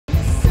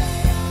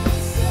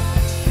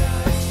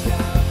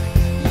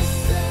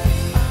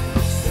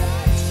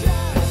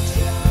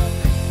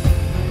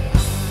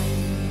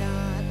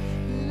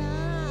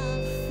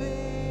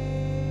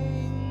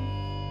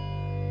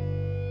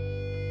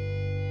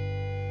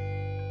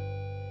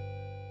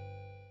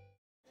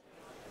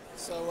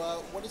So,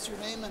 what is your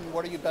name and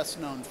what are you best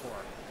known for?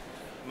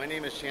 My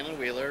name is Shannon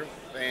Wheeler,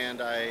 and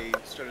I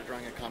started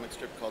drawing a comic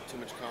strip called Too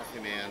Much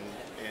Coffee Man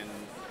in,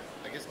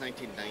 I guess,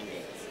 1990,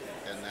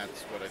 and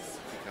that's what I've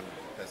become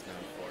best known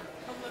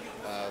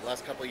for.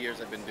 Last couple of years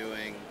I've been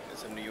doing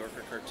some New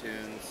Yorker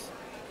cartoons,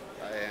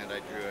 and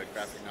I drew a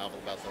graphic novel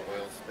about the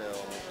oil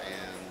spill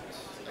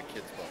and a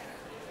kid's book,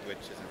 which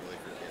isn't really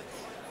for kids.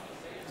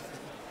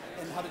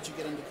 And how did you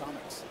get into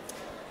comics?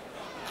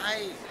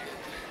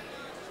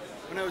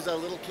 When I was a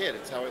little kid,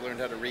 it's how I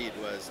learned how to read,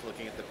 was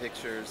looking at the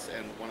pictures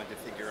and wanting to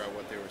figure out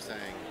what they were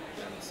saying.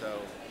 And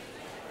so,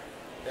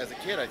 as a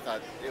kid, I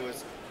thought it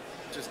was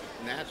just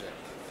magic.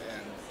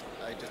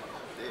 And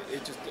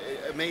it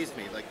amazed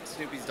me, like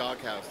Snoopy's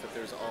Doghouse, that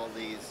there's all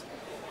these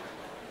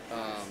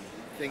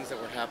things that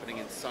were happening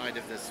inside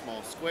of this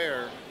small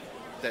square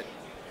that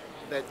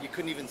you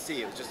couldn't even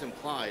see. It was just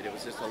implied. It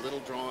was just a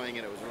little drawing,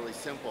 and it was really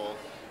simple,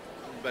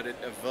 but it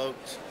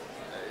evoked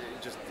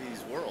just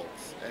these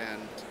worlds.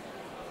 And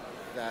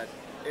that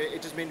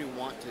it just made me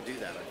want to do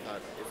that. I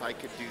thought if I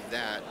could do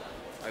that,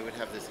 I would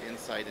have this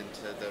insight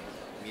into the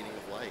meaning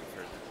of life,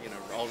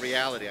 or all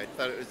reality. I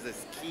thought it was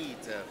this key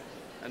to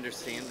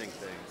understanding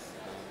things.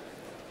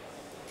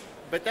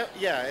 But that,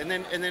 yeah, and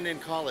then in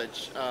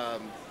college,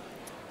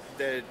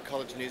 the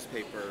college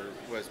newspaper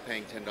was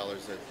paying $10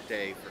 a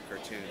day for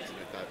cartoons, and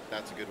I thought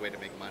that's a good way to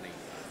make money.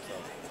 So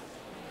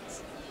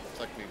it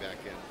sucked me back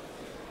in.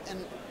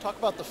 And talk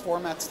about the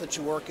formats that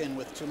you work in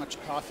with Too Much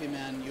Coffee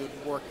Man. You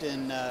had worked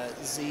in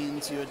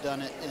zines, you had done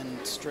it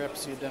in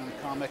strips, you had done it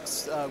in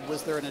comics.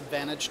 Was there an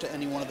advantage to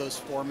any one of those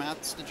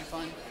formats, did you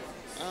find?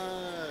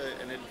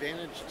 An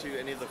advantage to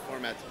any of the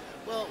formats?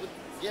 Well,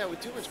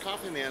 with Too Much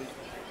Coffee Man,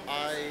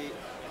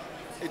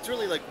 it's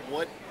really like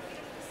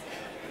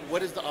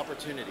what is the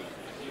opportunity?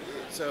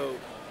 So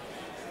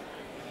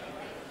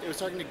I was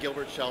talking to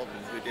Gilbert Sheldon,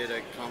 who did a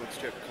comic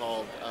strip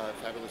called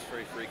Fabulous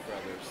Furry Freak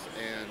Brothers,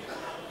 and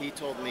he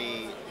told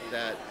me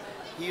that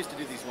he used to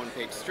do these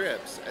one-page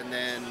strips, and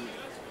then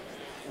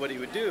what he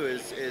would do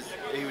is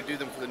he would do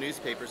them for the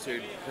newspaper, so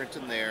he'd print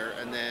them there,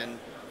 and then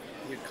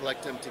he'd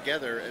collect them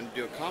together and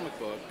do a comic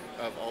book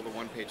of all the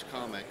one-page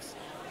comics,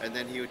 and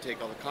then he would take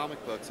all the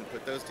comic books and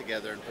put those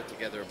together and put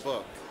together a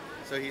book.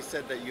 So he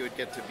said that you would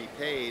get to be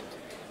paid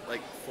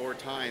like 4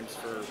 times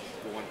for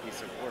the one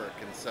piece of work,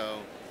 and so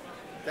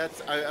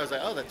I was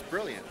like, oh, that's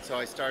brilliant. So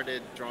I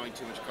started drawing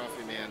Too Much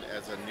Coffee Man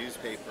as a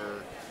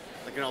newspaper,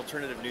 like an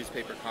alternative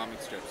newspaper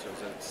comic strip. So it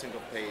was a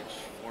single page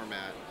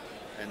format,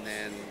 and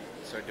then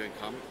started doing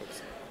comic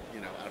books,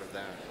 out of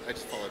that. I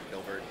just followed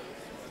Gilbert.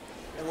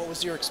 And what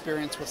was your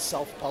experience with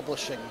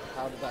self-publishing?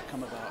 How did that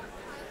come about?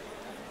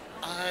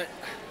 I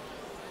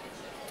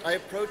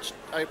approached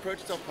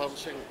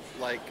self-publishing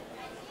like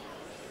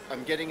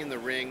I'm getting in the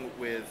ring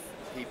with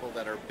people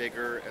that are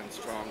bigger and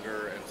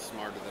stronger and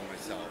smarter than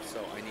myself, so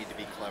I need to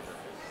be clever,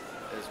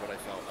 is what I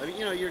felt. I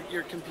mean,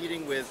 you're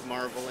competing with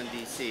Marvel and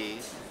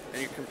DC,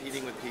 and you're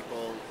competing with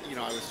people,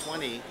 I was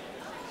 20,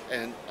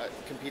 and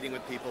competing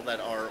with people that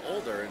are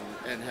older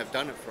and have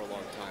done it for a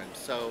long time.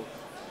 So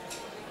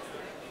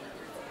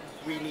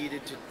we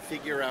needed to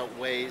figure out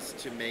ways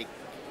to make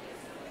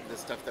the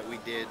stuff that we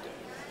did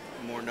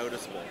more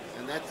noticeable.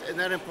 And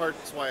that in part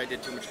is why I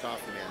did Too Much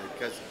Coffee Man,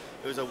 because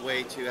it was a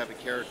way to have a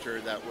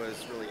character that was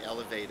really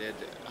elevated,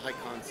 high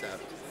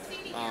concept.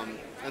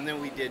 And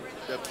then we did,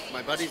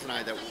 my buddies and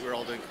I, that we were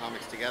all doing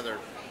comics together,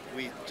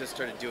 we just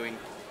started doing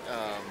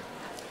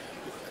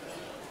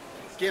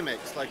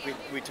gimmicks. Like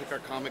we took our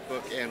comic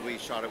book and we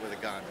shot it with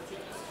a gun,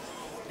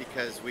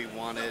 because we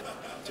wanted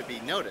to be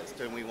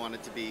noticed and we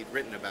wanted to be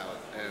written about.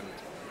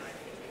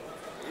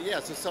 And yeah,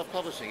 so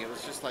self-publishing, it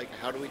was just like,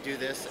 how do we do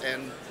this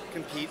and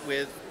compete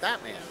with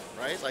Batman,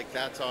 right? Like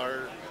that's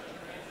our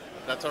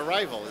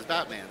rival, is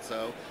Batman.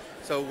 So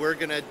we're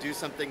gonna do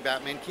something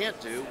Batman can't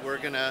do. We're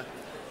gonna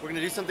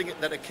do something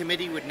that a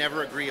committee would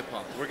never agree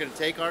upon. We're gonna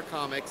take our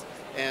comics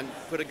and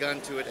put a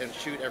gun to it and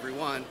shoot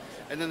everyone,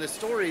 and then the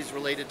story's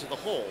related to the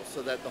whole,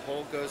 so that the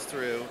whole goes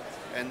through,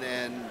 and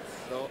then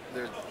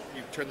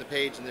you turn the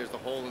page and there's the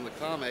hole in the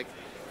comic,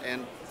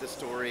 and the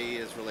story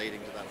is relating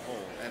to that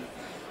whole. And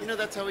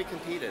that's how we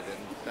competed,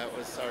 and that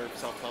was our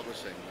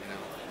self-publishing.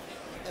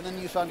 And then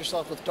you found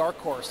yourself with Dark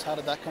Horse. How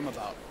did that come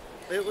about?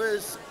 It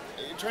was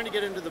trying to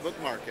get into the book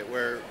market,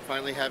 where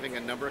finally having a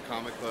number of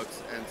comic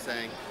books and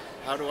saying,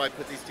 how do I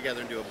put these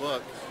together into a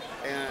book?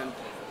 And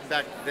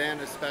back then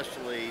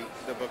especially,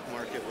 the book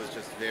market was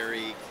just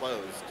very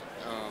closed.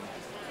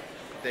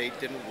 They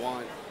didn't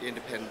want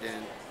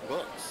independent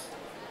books.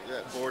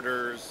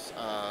 Borders,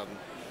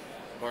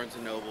 Barnes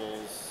 &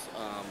 Nobles,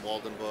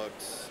 Walden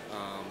Books,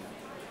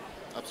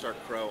 Upstart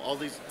Crow, all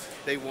these,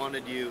 they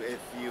wanted you if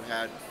you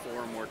had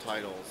 4 or more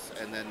titles,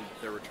 and then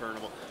they're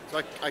returnable.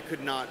 So I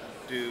could not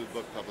do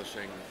book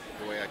publishing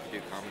the way I could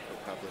do comic book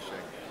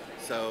publishing.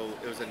 So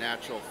it was a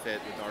natural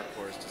fit with Dark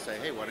Horse to say,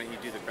 hey, why don't you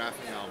do the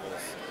graphic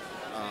novels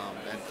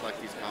and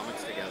collect these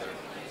comics together.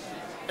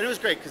 And it was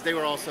great, because they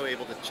were also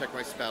able to check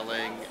my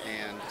spelling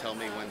and tell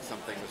me when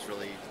something was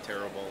really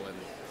terrible, and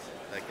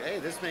like, hey,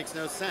 this makes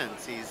no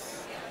sense.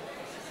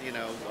 You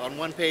know, on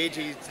one page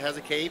he has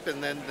a cape,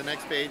 and then the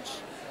next page,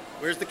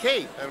 where's the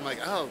cape? And I'm like,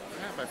 oh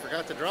crap, I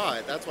forgot to draw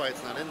it. That's why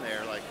it's not in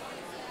there. Like,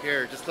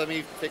 here, just let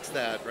me fix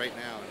that right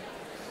now.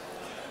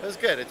 And it was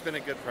good. It's been a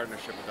good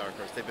partnership with Dark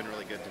Horse. They've been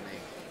really good to me.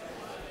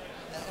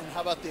 And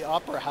how about the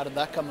opera? How did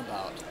that come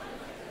about?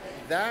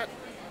 That,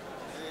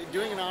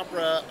 doing an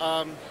opera,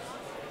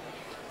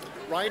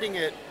 writing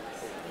it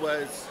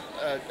was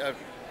a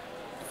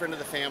friend of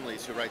the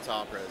family's who writes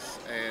operas,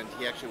 and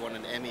he actually won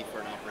an Emmy for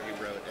an opera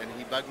he wrote, and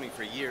he bugged me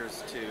for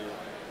years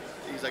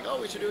he's like,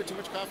 oh, we should do a Too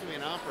Much Coffee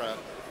Man opera,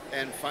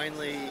 and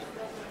finally,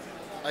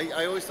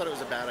 I always thought it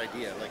was a bad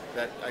idea, like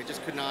that I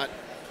just could not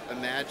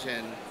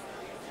imagine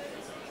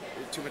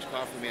Too Much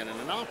Coffee Man in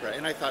an opera,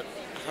 and I thought,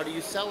 how do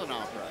you sell an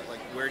opera? Like,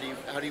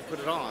 how do you put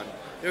it on?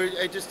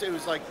 It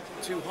was like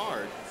too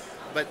hard.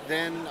 But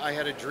then I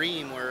had a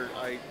dream where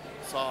I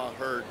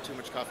heard Too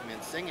Much Coffee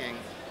Man singing,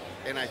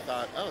 and I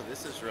thought, oh,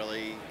 this is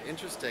really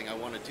interesting. I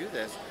want to do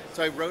this.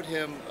 So I wrote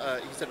him,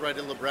 he said, write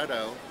a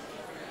libretto,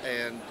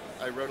 and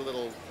I wrote a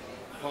little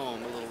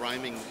poem, a little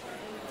rhyming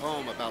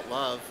poem about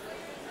love,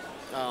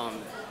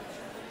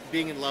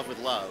 being in love with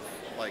love,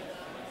 like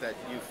that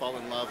you fall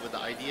in love with the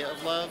idea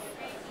of love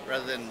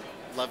rather than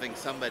loving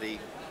somebody.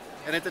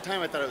 And at the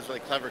time I thought it was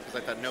really clever because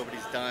I thought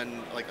nobody's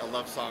done like a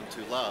love song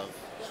to love.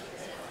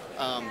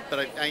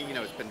 But I, you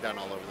know, it's been done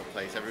all over the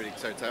place. Everybody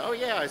started saying, oh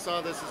yeah, I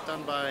saw this is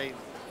done by,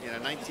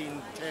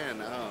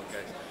 1910. Oh,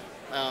 okay.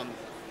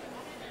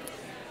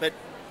 But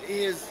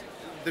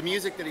the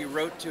music that he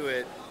wrote to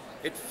it,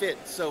 it fit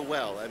so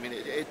well. I mean,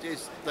 it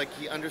is like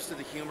he understood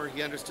the humor,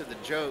 he understood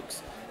the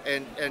jokes,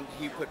 and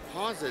he put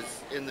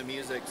pauses in the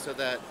music so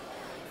that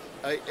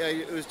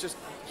I was just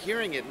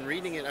hearing it and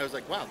reading it. I was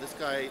like, wow,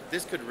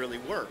 this could really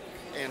work.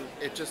 And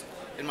it just,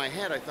 in my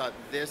head, I thought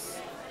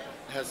this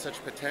has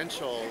such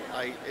potential.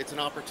 It's an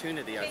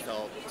opportunity, I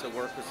felt, to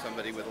work with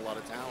somebody with a lot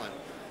of talent,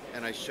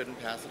 and I shouldn't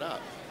pass it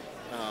up.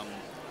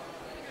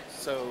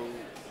 So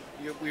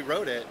we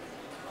wrote it,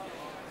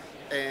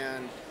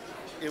 and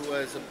it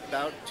was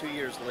about 2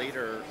 years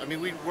later. I mean,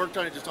 we worked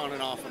on it just on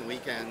and off on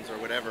weekends or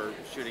whatever,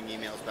 shooting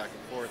emails back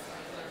and forth.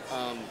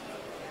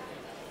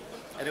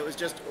 And it was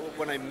just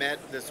when I met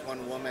this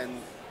one woman,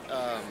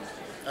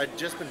 I'd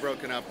just been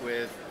broken up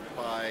with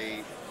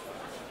by,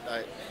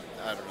 I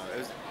don't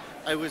know,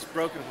 I was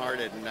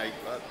brokenhearted, and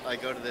I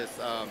go to this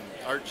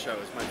art show.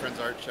 It's my friend's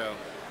art show,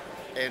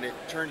 and it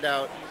turned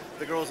out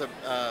the girl's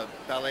a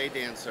ballet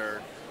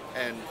dancer,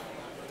 and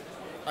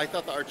I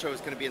thought the art show was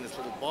going to be in this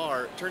little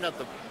bar. It turned out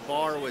the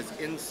bar was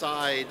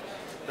inside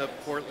the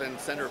Portland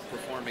Center of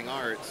Performing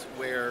Arts,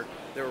 where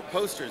there were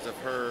posters of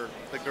her,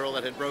 the girl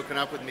that had broken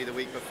up with me the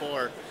week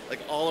before, like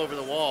all over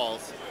the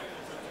walls.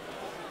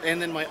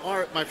 And then my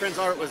friend's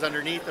art was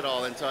underneath it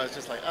all, and so I was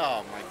just like,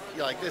 oh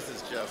my, like this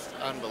is just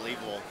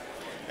unbelievable.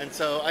 And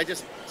so I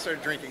just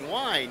started drinking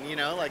wine,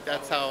 like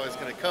that's how I was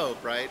going to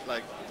cope, right?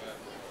 Like,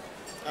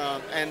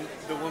 and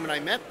the woman I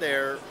met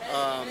there,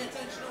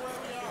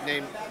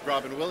 named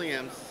Robin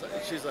Williams,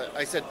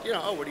 I said,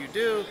 oh, what do you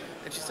do?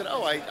 And she said,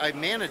 oh, I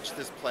manage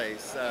this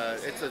place.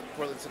 It's a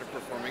Portland Center of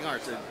Performing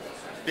Arts, the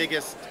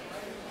biggest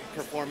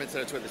performance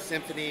center. It's where the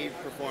symphony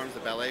performs, the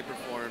ballet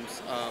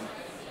performs.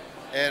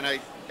 And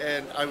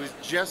I was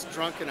just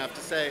drunk enough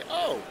to say,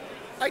 oh,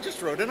 I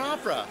just wrote an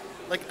opera.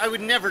 Like, I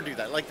would never do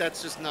that. Like,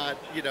 that's just not,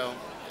 it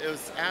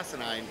was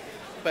asinine.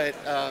 But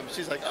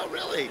she's like, oh,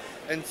 really?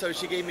 And so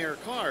she gave me her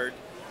card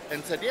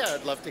and said, yeah,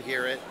 I'd love to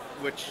hear it,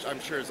 which I'm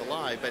sure is a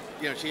lie. But,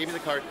 she gave me the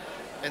card.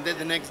 And then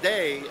the next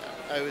day,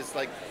 I was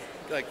like,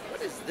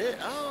 what is this?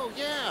 Oh,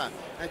 yeah. And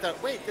I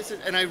thought, wait, this is,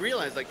 and I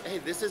realized, like, hey,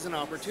 this is an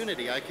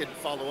opportunity. I could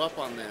follow up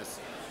on this.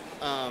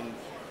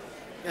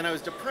 And I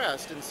was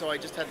depressed, and so I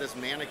just had this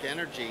manic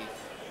energy.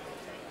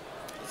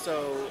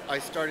 So I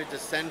started to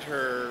send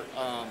her,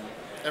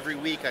 every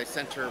week I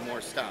sent her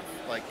more stuff.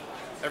 Like,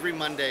 every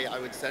Monday I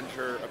would send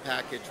her a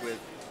package with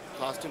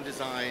costume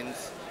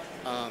designs,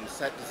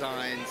 set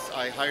designs.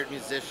 I hired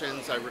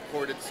musicians, I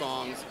recorded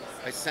songs,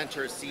 I sent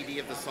her a CD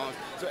of the songs.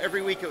 So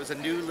every week it was a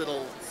new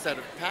little set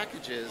of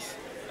packages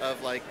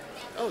of like,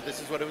 oh,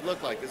 this is what it would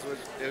look like, this is what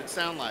it would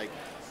sound like,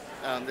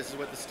 this is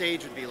what the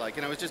stage would be like.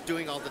 And I was just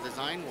doing all the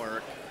design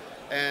work.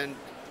 And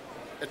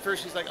at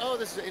first she's like, oh,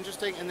 this is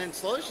interesting. And then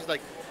slowly she's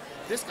like,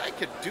 this guy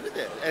could do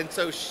this. And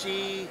so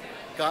she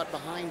got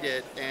behind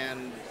it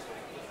and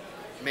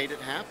made it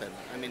happen.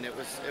 I mean, it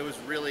was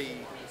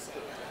really,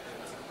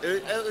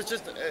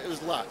 it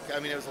was luck. I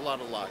mean, it was a lot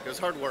of luck. It was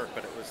hard work,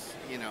 but it was,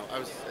 I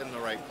was in the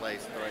right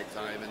place at the right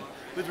time and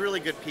with really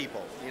good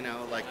people,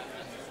 like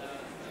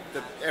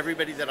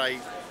everybody that I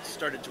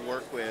started to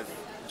work with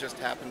just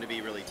happened to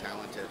be really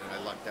talented, and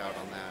I lucked out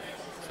on that.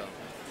 So.